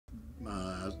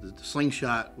the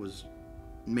slingshot was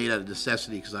made out of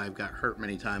necessity because I've got hurt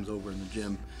many times over in the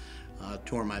gym,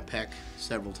 tore my pec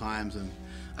several times, and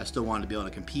I still wanted to be able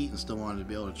to compete and still wanted to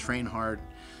be able to train hard,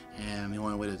 and the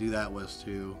only way to do that was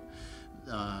to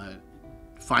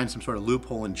find some sort of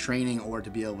loophole in training or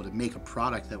to be able to make a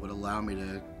product that would allow me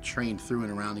to train through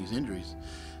and around these injuries.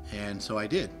 And so I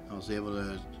did. I was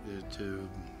able to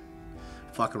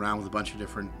fuck around with a bunch of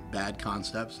different bad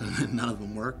concepts, and none of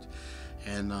them worked.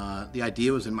 And the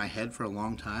idea was in my head for a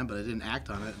long time, but I didn't act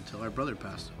on it until our brother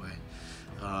passed away.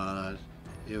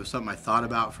 It was something I thought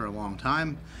about for a long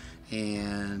time,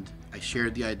 and I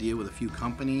shared the idea with a few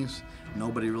companies.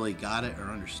 Nobody really got it or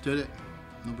understood it.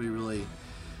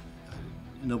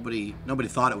 Nobody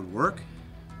thought it would work.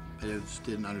 They just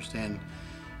didn't understand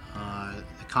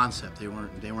the concept. They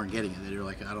weren't getting it. They were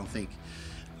like, I don't think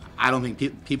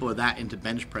people are that into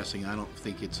bench pressing. I don't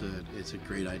think it's a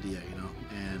great idea, you know.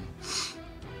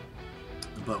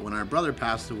 But when our brother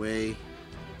passed away,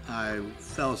 I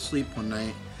fell asleep one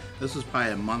night. This was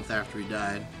probably a month after he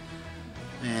died,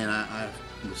 and I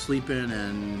was sleeping,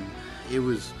 and it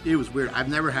was weird. I've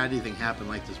never had anything happen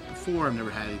like this before. I've never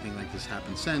had anything like this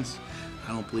happen since.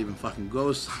 I don't believe in fucking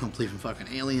ghosts. I don't believe in fucking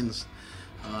aliens.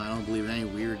 I don't believe in any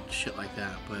weird shit like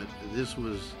that. But this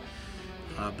was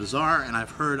bizarre, and I've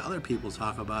heard other people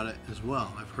talk about it as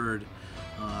well. I've heard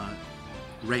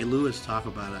Ray Lewis talk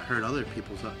about it. I heard other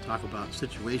people talk about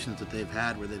situations that they've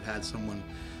had where they've had someone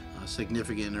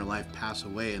significant in their life pass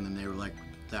away, and then they were like,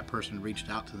 that person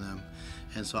reached out to them.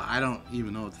 And so I don't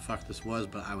even know what the fuck this was,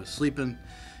 but I was sleeping,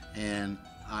 and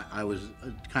I was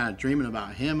kind of dreaming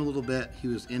about him a little bit. He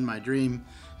was in my dream,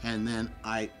 and then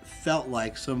I felt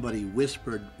like somebody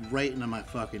whispered right into my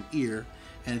fucking ear,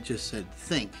 and it just said,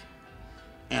 think.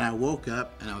 And I woke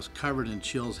up, and I was covered in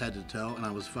chills head to toe, and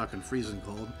I was fucking freezing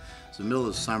cold. It's the middle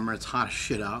of the summer, it's hot as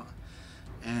shit out,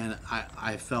 and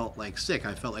I felt like sick.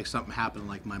 I felt like something happened,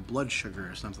 like my blood sugar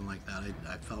or something like that.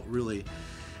 I felt really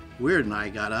weird, and I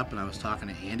got up, and I was talking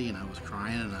to Andy, and I was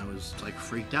crying, and I was like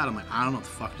freaked out. I'm like, I don't know what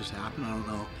the fuck just happened. I don't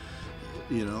know,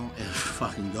 you know, if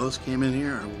fucking ghosts came in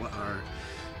here, or what, or,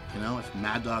 you know, if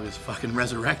Mad Dog is fucking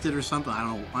resurrected or something. I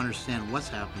don't understand what's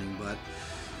happening, but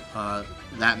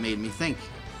that made me think.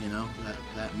 You know,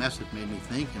 that message made me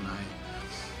think, and I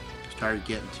started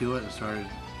getting to it and started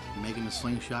making the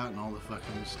slingshot and all the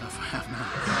fucking stuff I have now.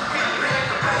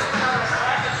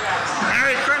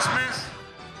 Merry Christmas!